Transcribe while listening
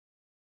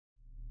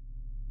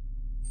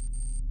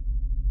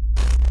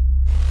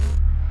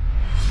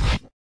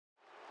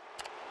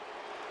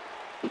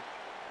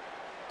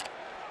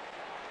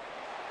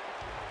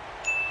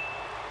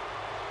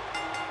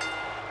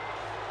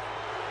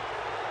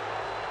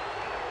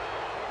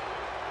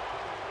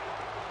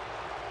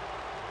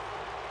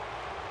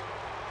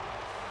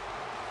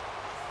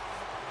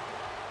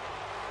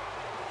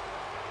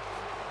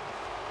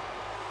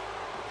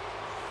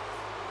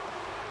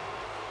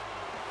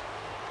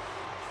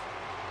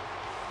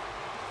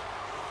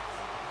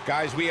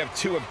Guys, we have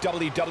two of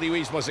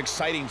WWE's most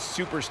exciting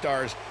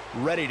superstars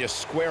ready to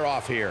square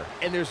off here.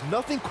 And there's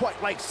nothing quite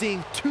like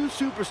seeing two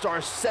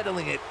superstars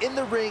settling it in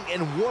the ring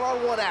in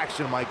one-on-one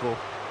action, Michael.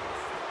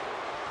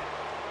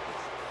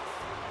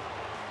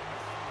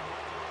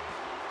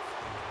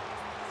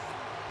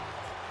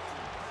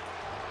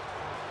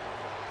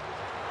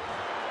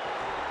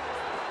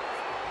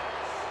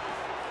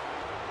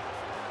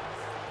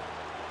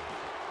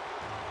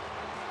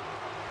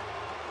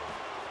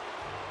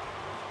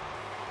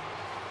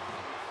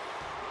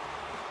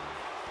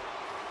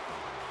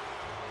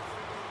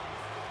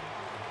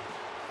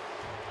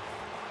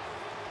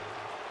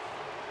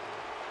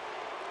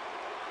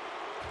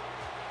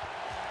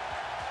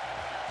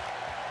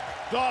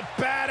 The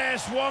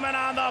baddest woman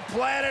on the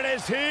planet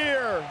is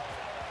here.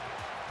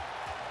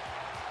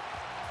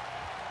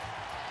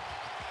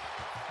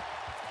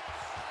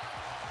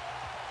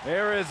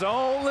 There is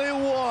only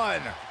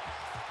one.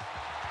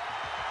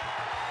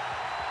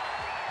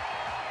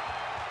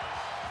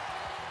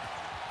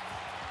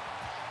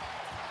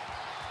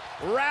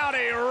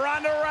 Rowdy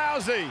Ronda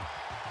Rousey.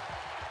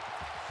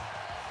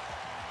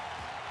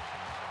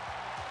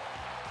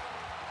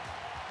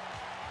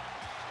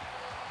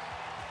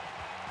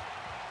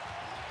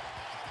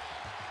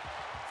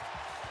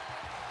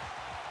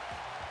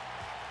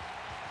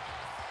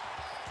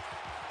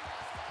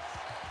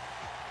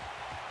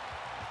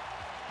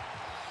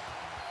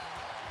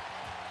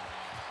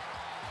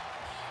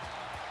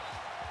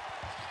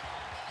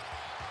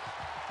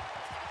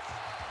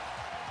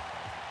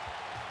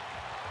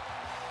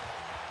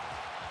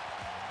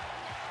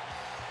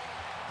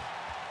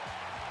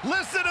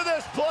 Listen to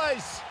this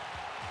place.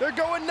 They're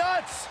going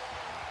nuts.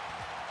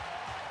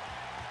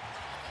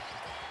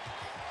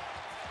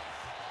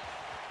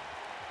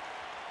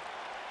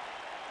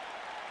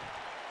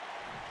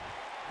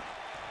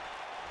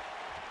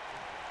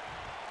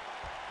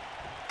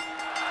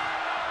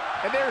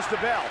 And there's the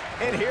bell.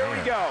 And here we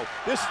go.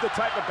 This is the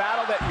type of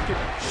battle that you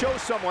can show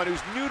someone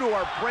who's new to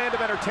our brand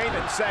of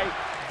entertainment and say,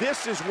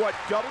 this is what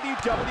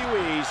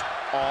WWE's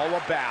all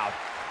about.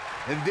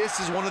 And this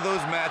is one of those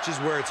matches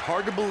where it's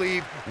hard to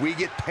believe we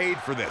get paid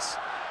for this.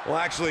 Well,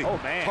 actually,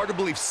 hard to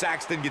believe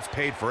Saxton gets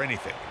paid for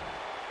anything.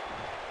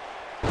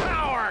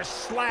 Power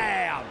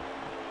slam.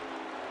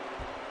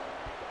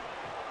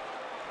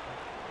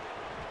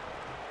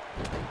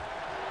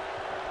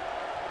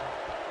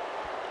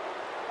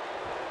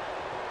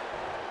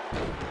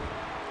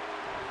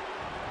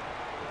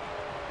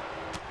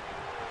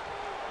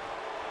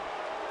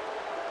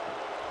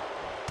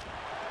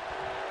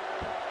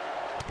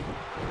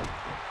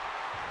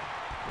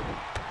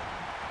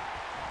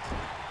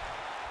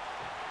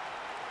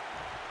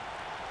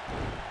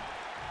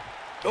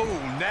 Oh,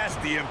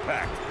 nasty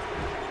impact.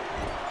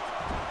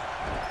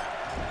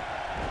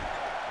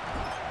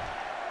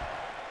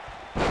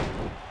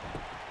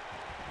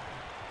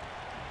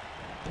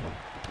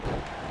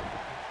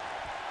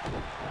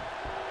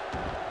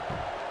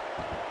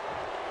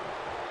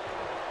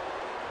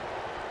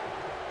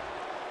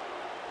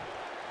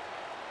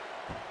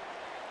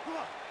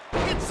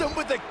 Hits him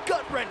with a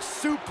gut-wrench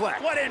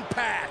suplex. What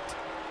impact!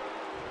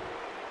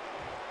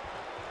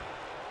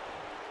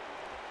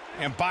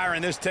 And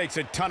Byron, this takes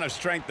a ton of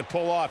strength to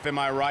pull off, am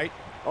I right?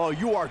 Oh,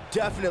 you are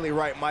definitely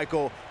right,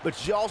 Michael.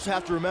 But you also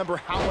have to remember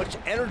how much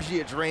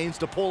energy it drains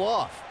to pull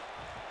off.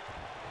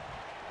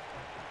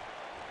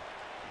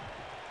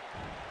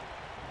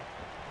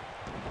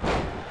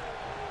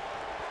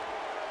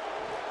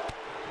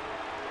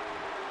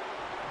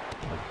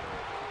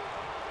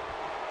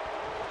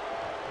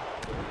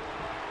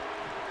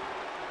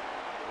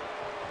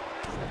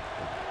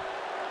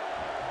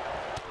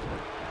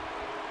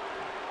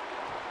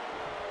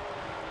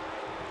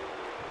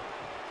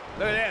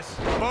 Look at this.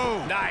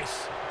 Boom.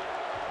 Nice.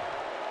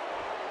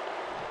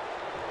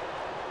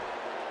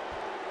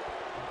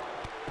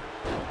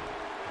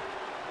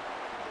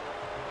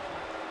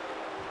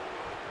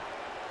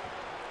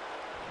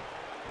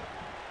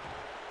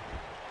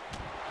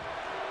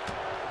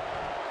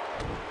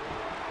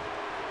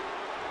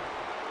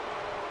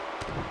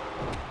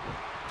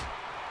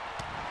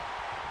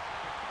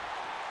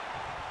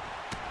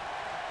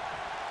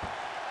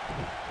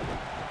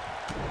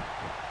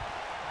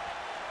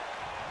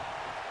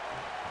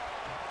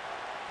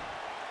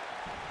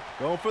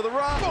 Going for the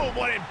run. Boom,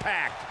 what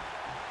impact!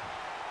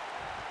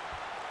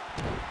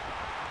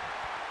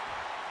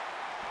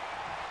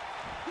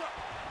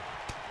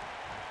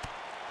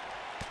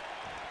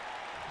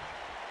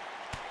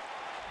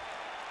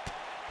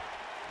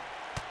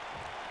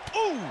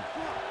 Ooh!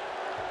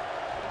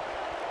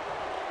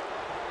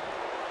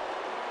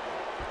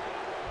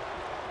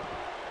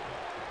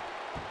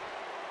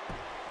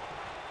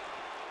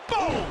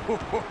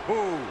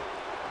 Boom!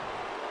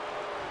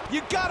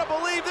 You gotta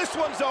believe this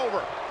one's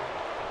over.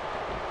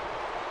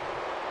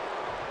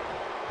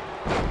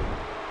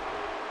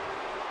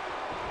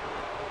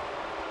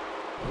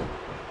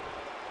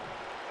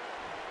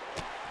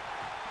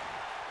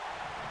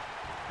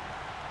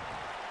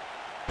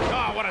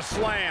 Oh, what a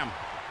slam.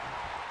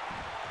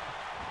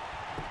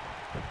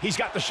 He's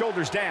got the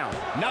shoulders down.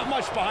 Not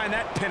much behind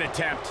that pin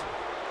attempt.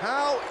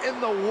 How in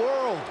the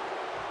world?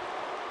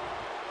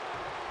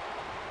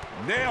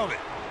 Nailed it.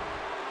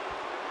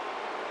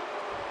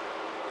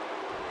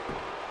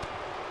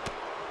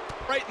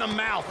 Right in the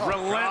mouth. Oh,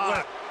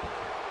 relentless. God.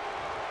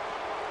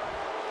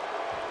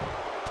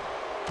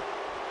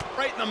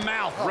 Right in the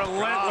mouth. Oh,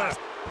 relentless.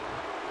 God.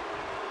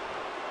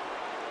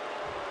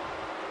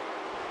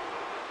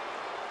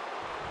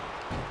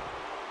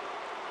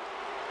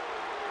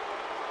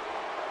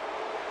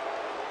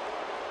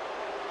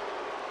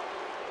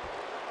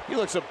 He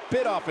looks a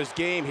bit off his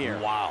game here.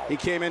 Wow. He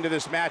came into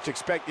this match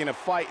expecting a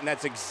fight, and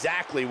that's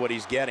exactly what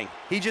he's getting.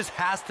 He just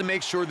has to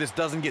make sure this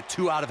doesn't get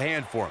too out of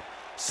hand for him.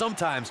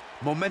 Sometimes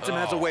momentum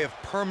has a way of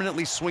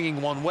permanently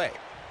swinging one way.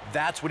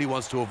 That's what he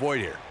wants to avoid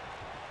here.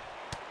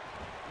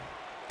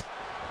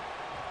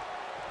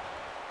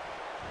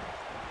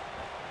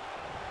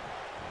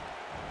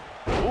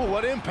 Ooh,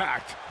 what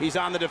impact. He's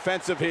on the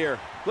defensive here.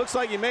 Looks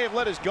like he may have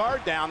let his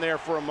guard down there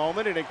for a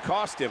moment, and it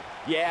cost him.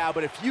 Yeah,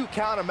 but if you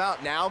count him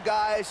out now,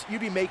 guys,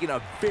 you'd be making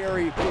a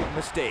very big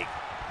mistake.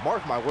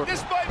 Mark my word.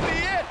 This might be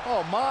it.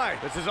 Oh, my.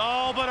 This is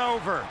all but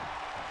over.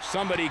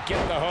 Somebody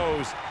get the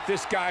hose.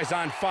 This guy's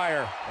on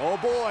fire. Oh,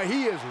 boy,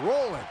 he is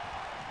rolling.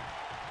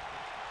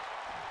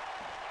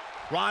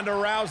 Ronda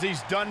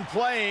Rousey's done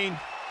playing.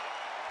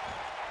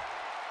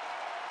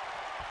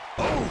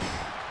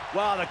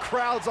 Wow, the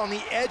crowd's on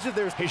the edge of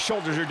their... His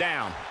shoulders are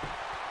down.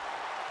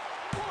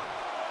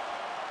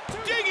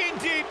 Digging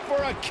deep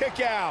for a kick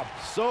out.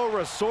 So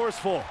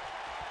resourceful.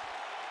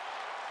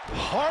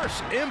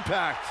 Harsh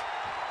impact.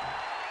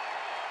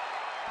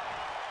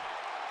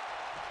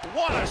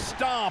 What a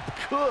stomp.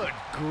 Good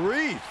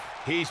grief.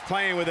 He's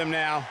playing with him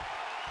now.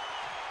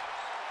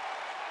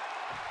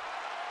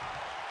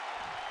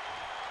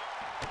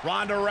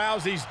 Ronda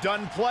Rousey's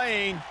done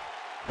playing.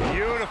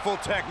 Beautiful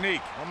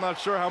technique. I'm not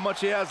sure how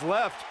much he has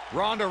left.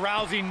 Ronda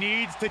Rousey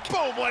needs to...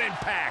 Boom, what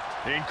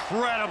impact.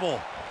 Incredible.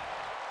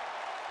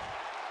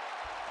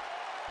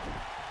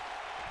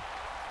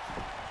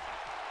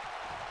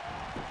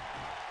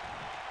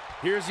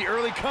 Here's the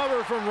early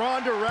cover from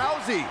Ronda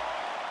Rousey.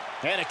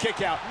 And a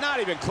kick out. Not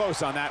even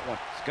close on that one.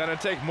 It's gonna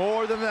take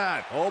more than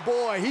that. Oh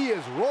boy, he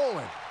is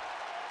rolling.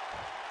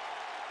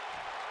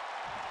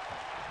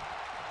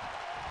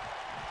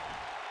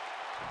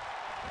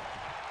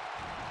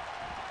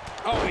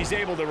 Oh, he's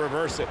able to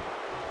reverse it.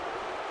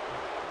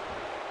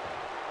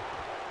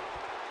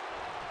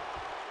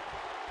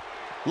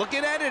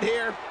 Looking at it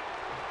here.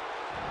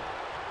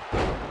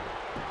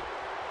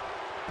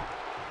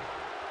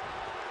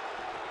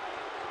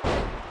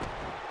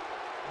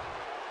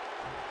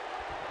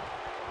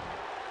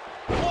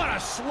 What a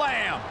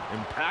slam.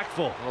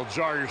 Impactful. It'll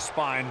jar your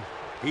spine.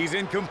 He's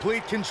in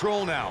complete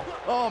control now.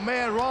 Oh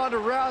man, Ronda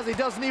Rousey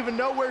doesn't even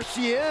know where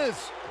she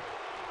is.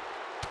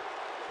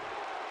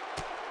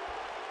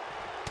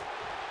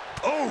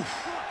 Oh!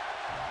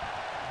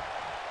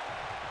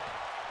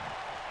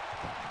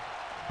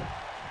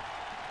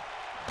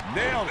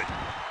 Nailed it.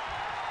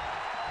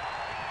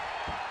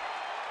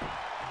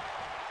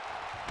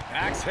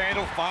 Axe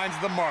handle finds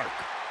the mark.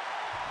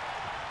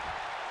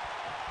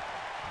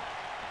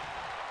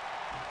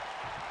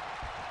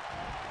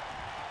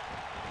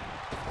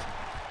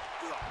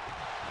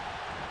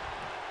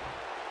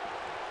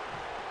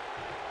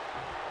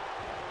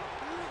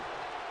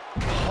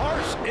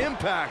 Harsh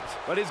impact,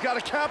 but he's got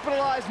to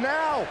capitalize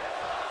now.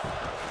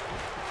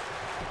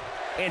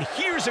 And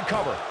here's a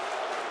cover.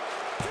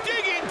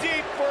 Digging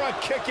deep for a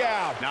kick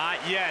out. Not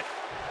yet.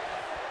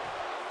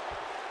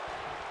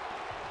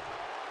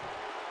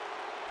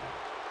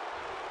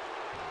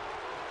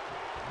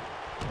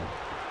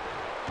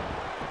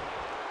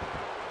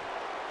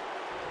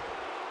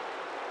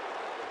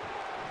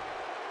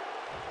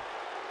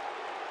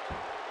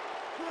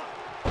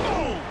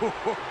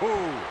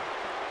 Oh!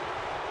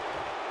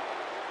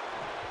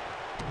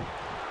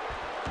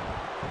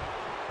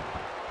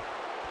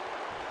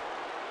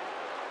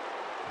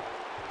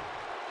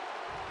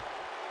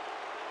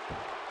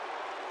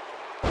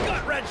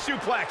 Gut-wrench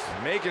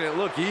suplex. Making it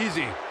look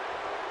easy.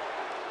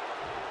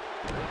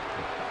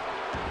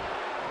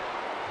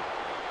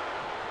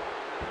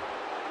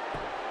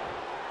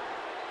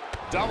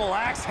 Double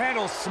axe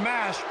handle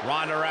smash.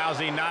 Ronda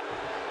Rousey not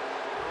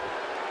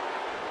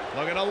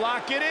looking to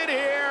lock it in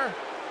here.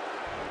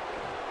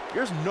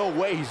 There's no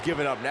way he's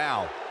giving up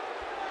now.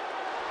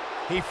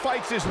 He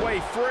fights his way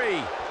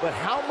free. But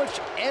how much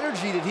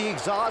energy did he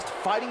exhaust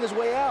fighting his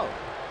way out?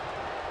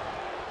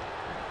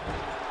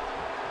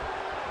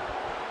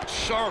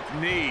 Sharp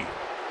knee.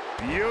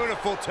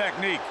 Beautiful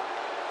technique.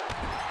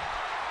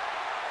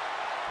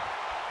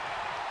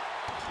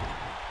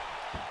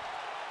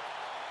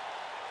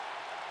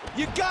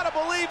 You gotta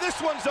believe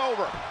this one's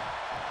over.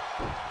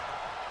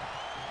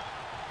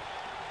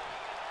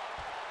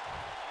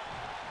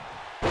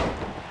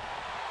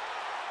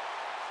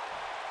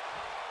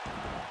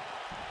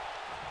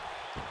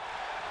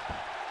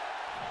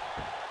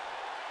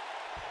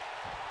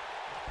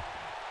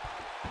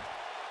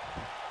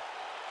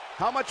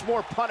 How much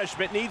more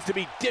punishment needs to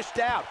be dished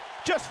out?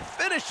 Just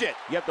finish it.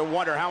 You have to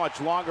wonder how much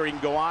longer he can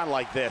go on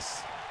like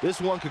this. This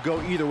one could go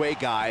either way,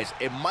 guys.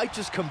 It might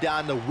just come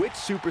down to which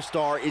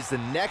superstar is the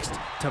next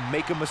to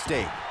make a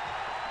mistake.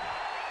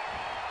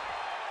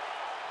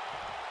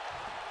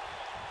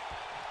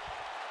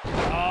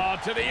 Oh,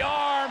 to the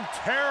arm.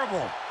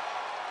 Terrible.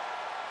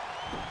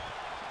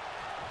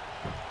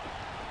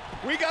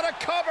 We got a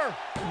cover.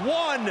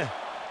 1,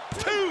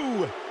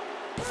 2,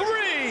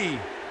 3.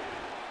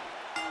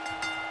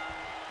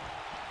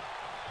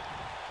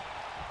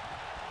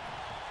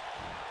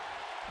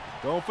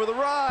 Going for the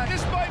ride.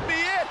 This might be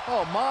it.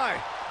 Oh,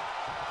 my.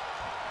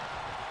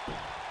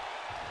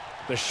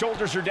 The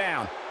shoulders are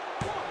down. 1,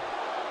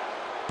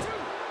 2,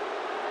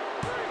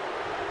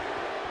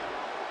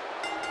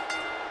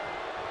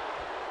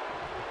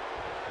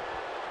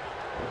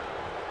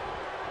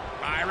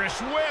 3. Irish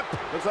whip.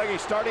 Looks like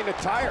he's starting to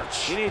tire.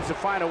 He needs to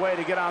find a way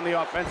to get on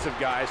the offensive,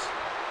 guys.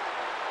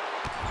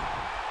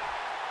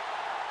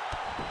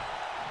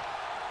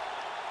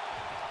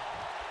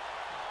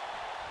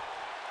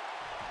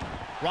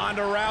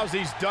 Ronda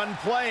Rousey's done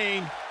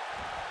playing.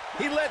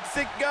 He lets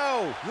it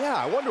go. Yeah,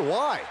 I wonder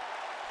why.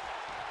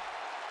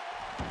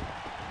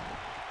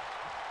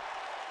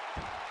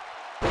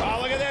 Oh,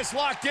 look at this,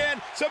 locked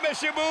in.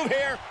 Submission move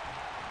here.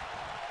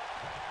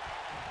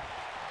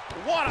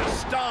 What a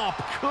stomp.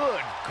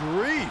 Good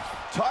grief.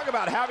 Talk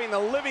about having the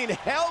living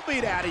hell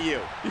beat out of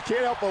you. You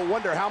can't help but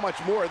wonder how much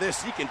more of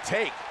this he can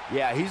take.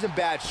 Yeah, he's in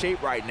bad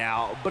shape right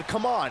now, but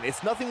come on,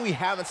 it's nothing we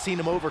haven't seen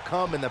him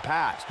overcome in the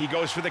past. He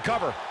goes for the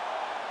cover.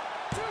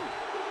 2,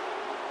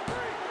 3.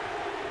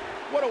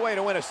 What a way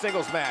to win a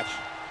singles match.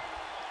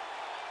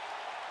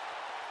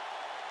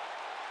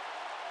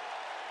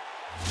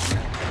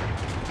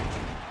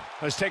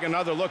 Let's take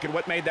another look at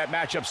what made that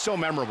matchup so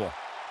memorable.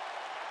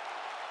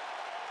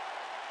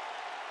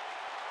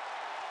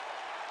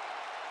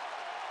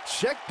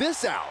 Check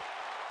this out.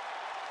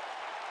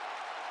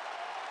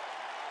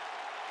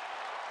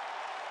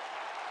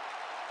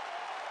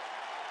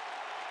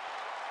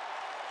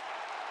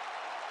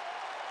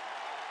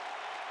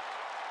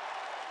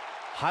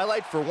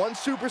 Highlight for one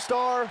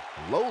superstar,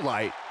 low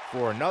light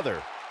for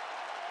another.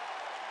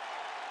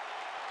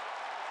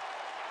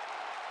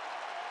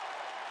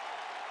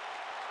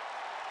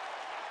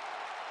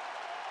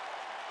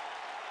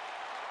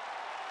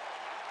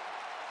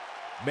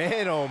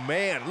 Man, oh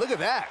man, look at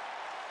that.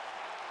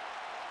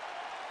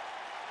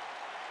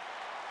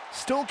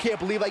 Still can't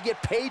believe I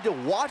get paid to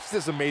watch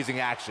this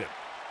amazing action.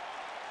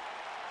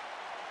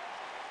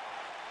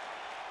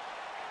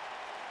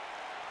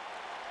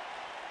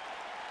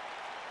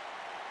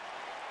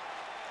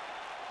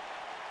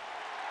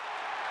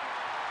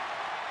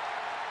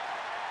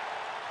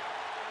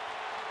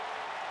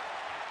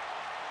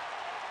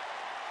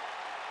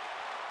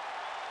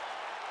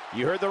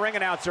 You heard the ring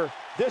announcer.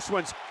 This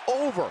one's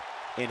over.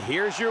 And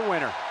here's your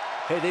winner.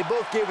 Hey, they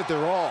both gave it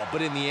their all,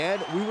 but in the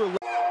end, we were